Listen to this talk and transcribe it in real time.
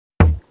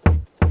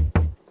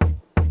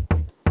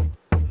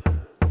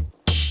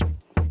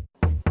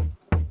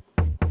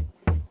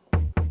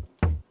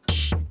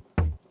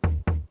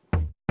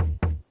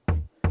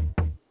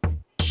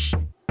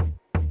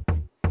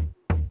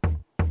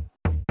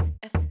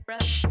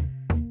breath.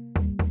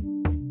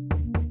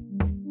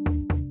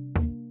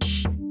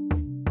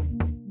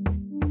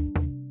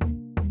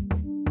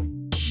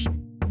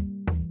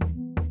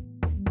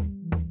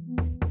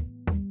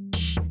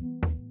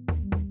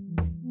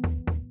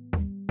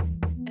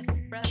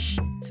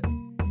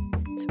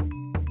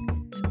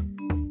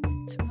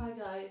 Hi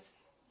guys,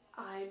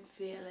 I'm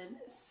feeling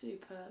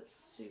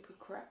super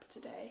crap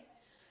today.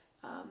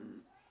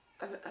 I'm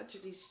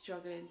actually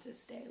struggling to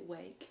stay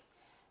awake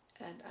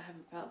and I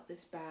haven't felt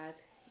this bad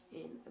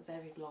in a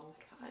very long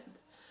time.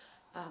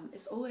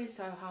 It's always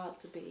so hard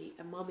to be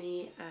a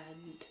mummy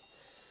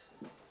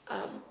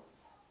and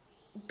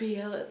be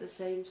ill at the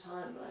same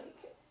time. Like,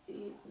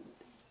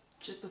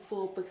 just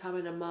before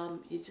becoming a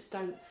mum, you just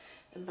don't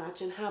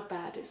imagine how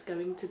bad it's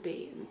going to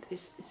be, and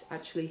it's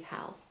actually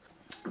hell.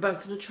 But I'm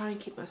going to try and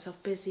keep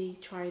myself busy,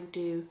 try and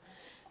do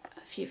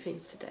a few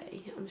things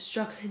today. I'm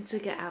struggling to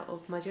get out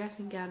of my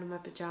dressing gown and my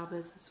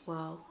pyjamas as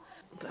well.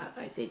 But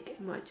I think it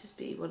might just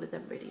be one of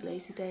them really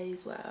lazy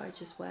days where I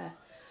just wear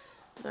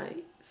my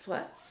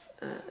sweats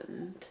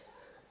and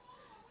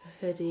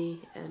a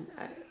hoodie, and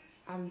I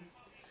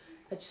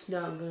just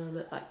know I'm going to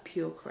look like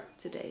pure crap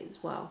today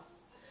as well.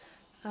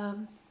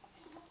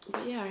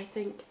 But yeah, I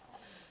think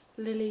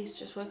Lily's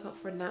just woke up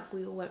for a nap.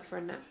 We all went for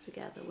a nap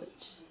together,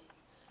 which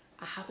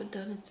I haven't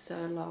done in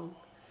so long.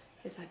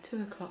 It's like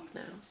 2 o'clock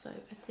now, so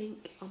I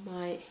think I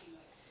might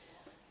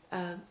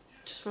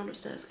just run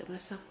upstairs, get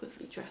myself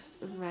quickly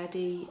dressed and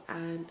ready,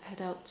 and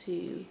head out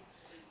to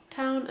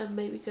town and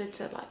maybe go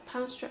to like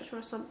Pound Stretcher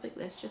or something.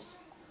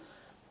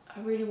 I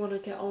really want to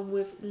get on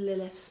with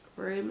Lilith's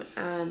room,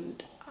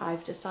 and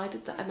I've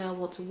decided that I now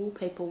want to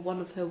wallpaper one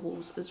of her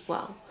walls as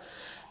well.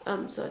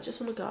 So I just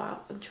want to go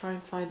out and try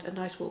and find a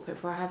nice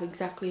wallpaper. I have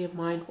exactly in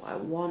mind what I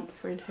want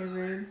for in her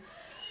room.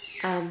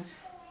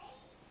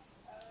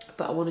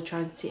 But I want to try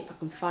and see if I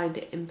can find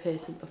it in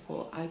person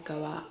before I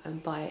go out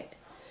and buy it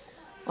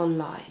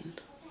online.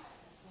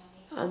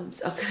 So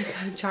I'm going to go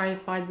and try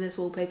and find this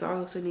wallpaper. I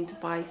also need to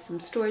buy some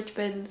storage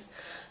bins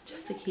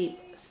just to keep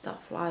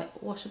stuff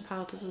like washing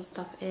powders and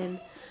stuff in.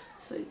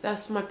 So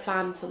that's my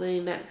plan for the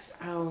next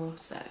hour or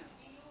so.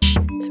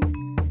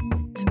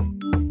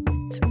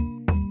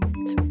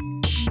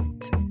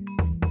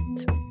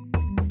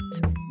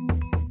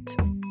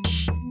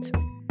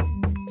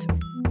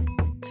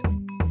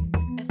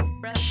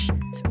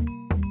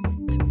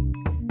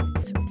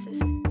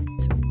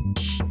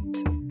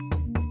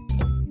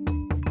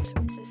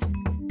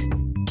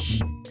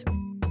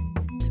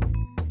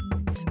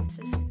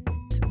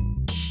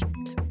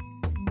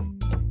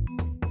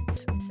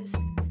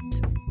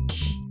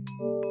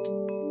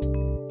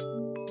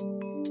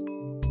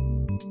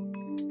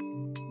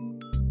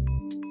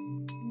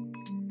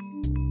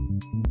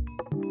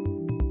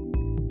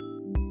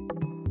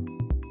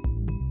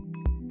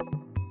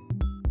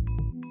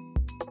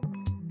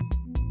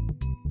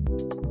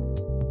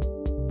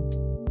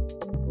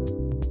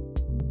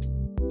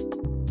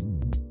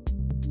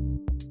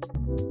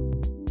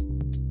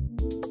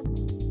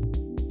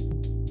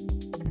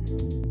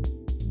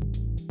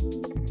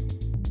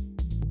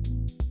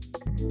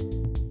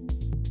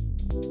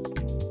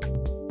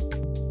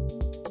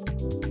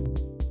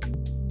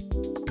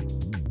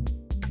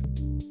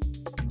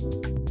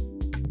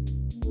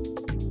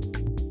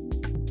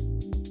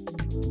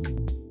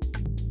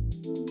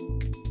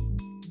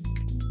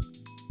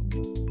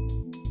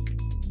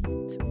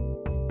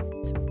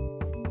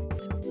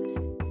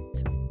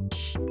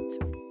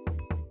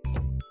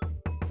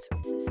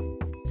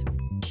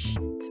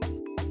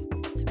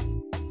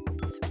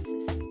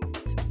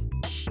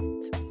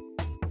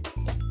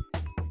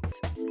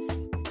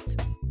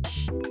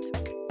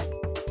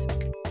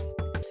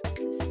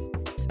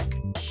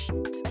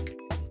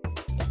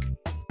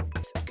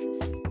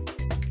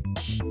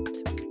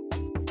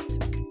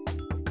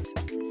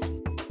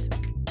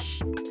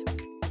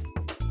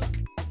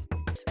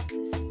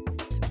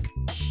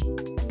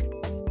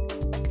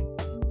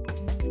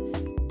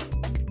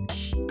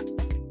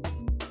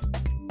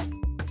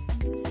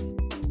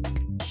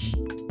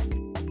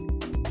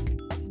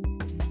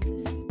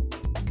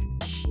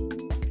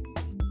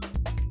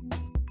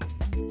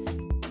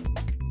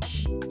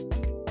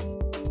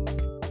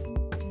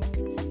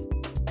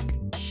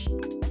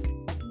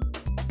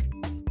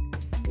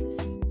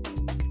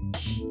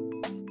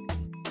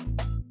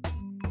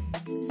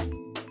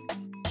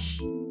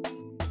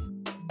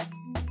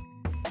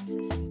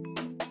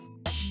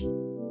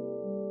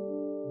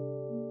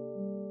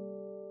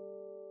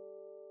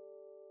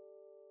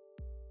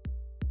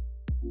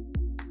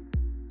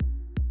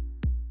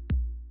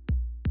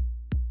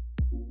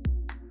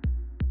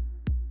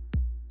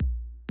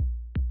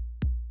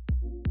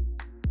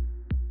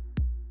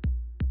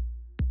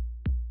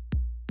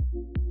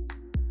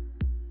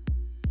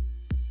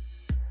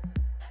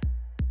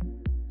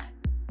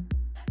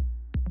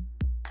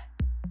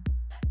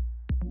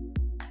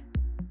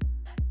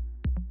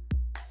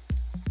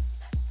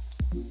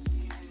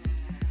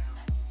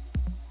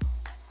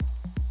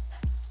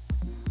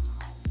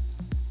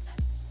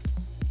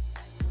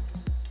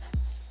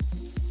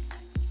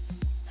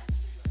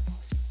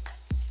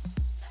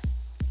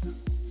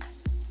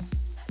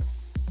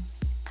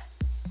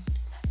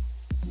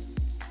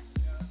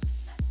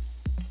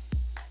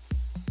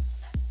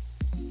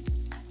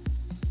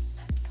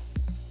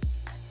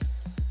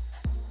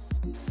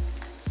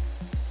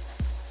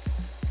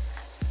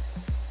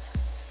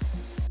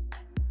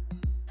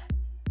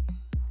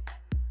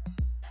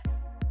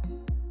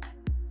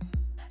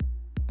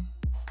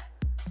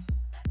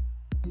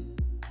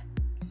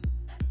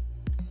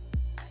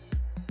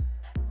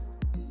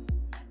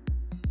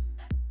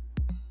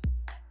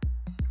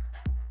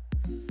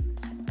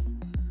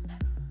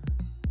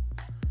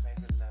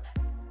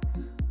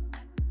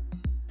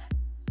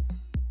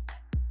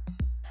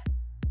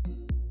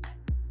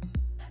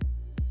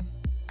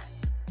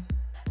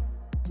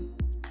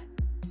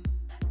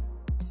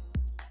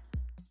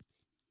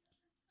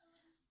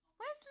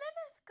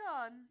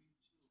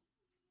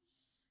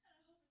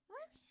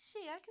 she?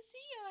 I can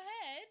see your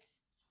head.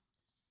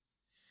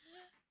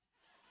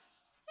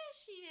 There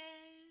she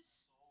is.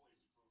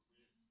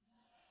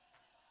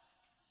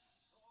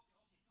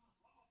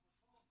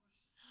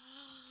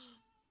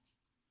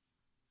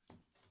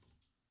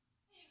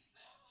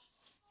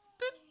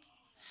 Boop.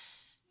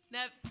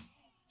 Nope.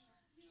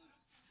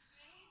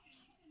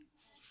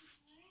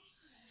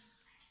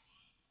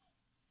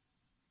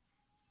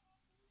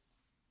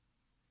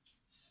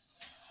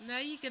 No,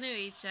 you're gonna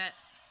eat it.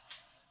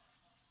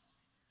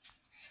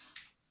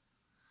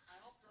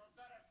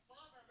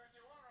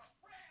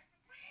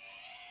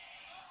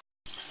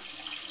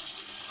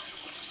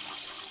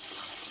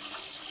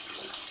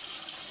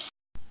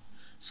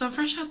 So I'm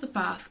fresh out of the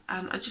bath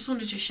and I just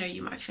wanted to show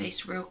you my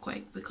face real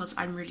quick because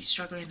I'm really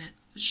struggling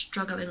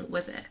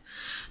with it,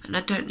 and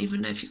I don't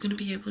even know if you're going to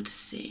be able to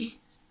see,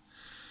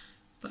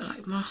 but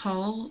like my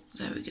whole,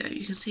 there we go,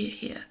 you can see it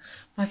here,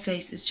 my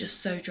face is just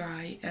so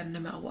dry and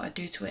no matter what I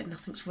do to it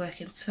nothing's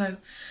working. So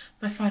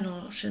my final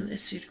option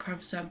is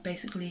pseudocreme, so I'm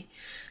basically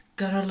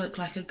gonna look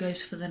like a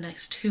ghost for the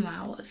next 2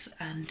 hours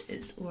and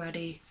it's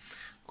already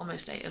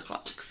almost 8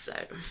 o'clock,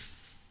 so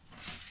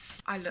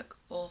I look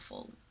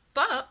awful,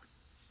 but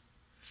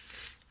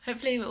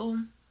hopefully it will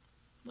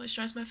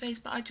moisturise my face.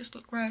 But I just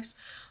look gross.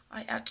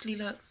 I actually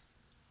don't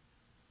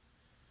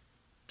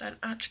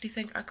actually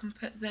think I can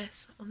put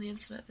this on the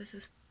internet. This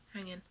is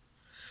hanging.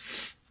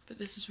 But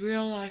this is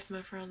real life,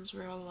 my friends,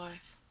 real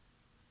life.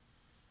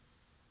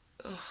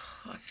 Ugh,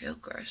 I feel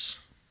gross.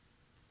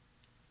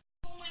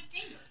 Oh, my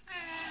finger.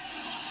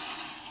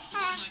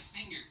 My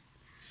finger.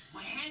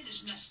 My hand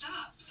is messed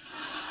up.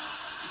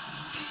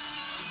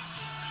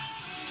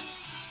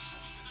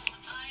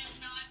 I am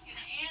not going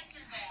to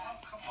answer that. Oh,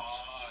 come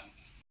on.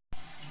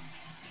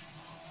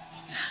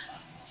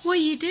 What are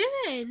you doing?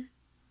 It's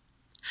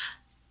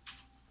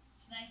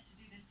nice to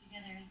do this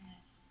together, isn't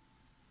it?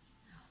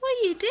 What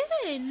are you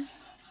doing?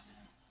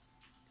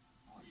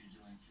 What you're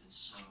doing feels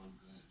so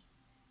good.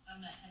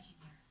 I'm not touching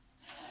her.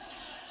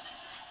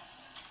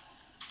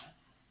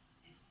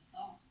 It's the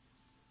salts.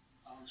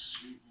 Oh,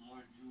 sweet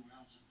Lord, new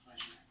realms of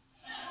pleasure.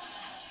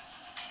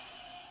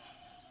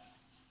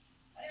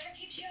 Whatever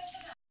keeps you up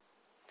at night.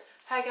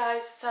 Hi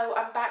guys, so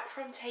I'm back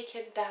from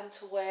taking Dan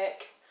to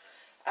work.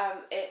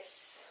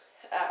 It's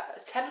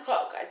 10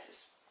 o'clock,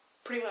 it's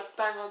pretty much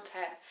bang on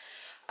 10.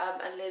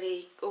 And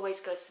Lily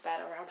always goes to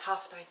bed around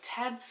 9:30,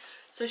 10.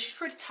 So she's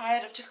pretty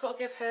tired. I've just got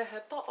to give her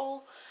her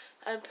bottle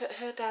and put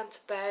her down to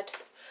bed.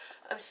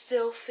 I'm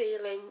still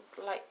feeling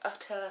like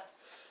utter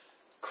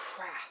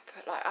crap.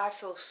 Like I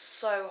feel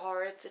so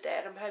horrid today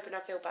and I'm hoping I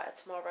feel better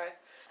tomorrow.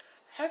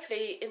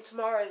 Hopefully in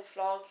tomorrow's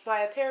vlog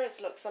my appearance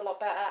looks a lot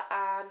better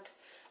and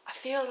I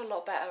feel a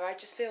lot better. I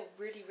just feel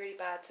really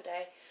bad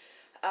today.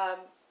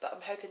 But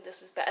I'm hoping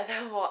this is better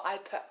than what I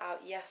put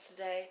out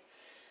yesterday.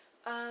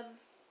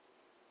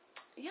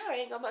 Yeah, I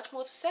ain't got much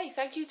more to say.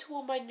 Thank you to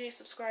all my new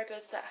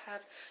subscribers that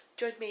have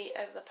joined me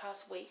over the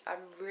past week.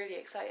 I'm really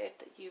excited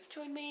that you've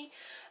joined me,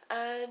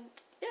 and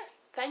yeah,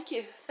 thank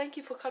you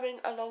for coming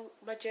along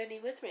my journey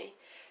with me.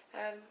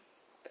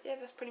 But yeah,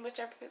 that's pretty much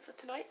everything for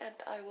tonight, and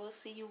I will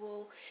see you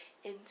all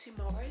in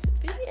tomorrow's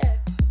video.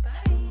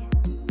 Bye.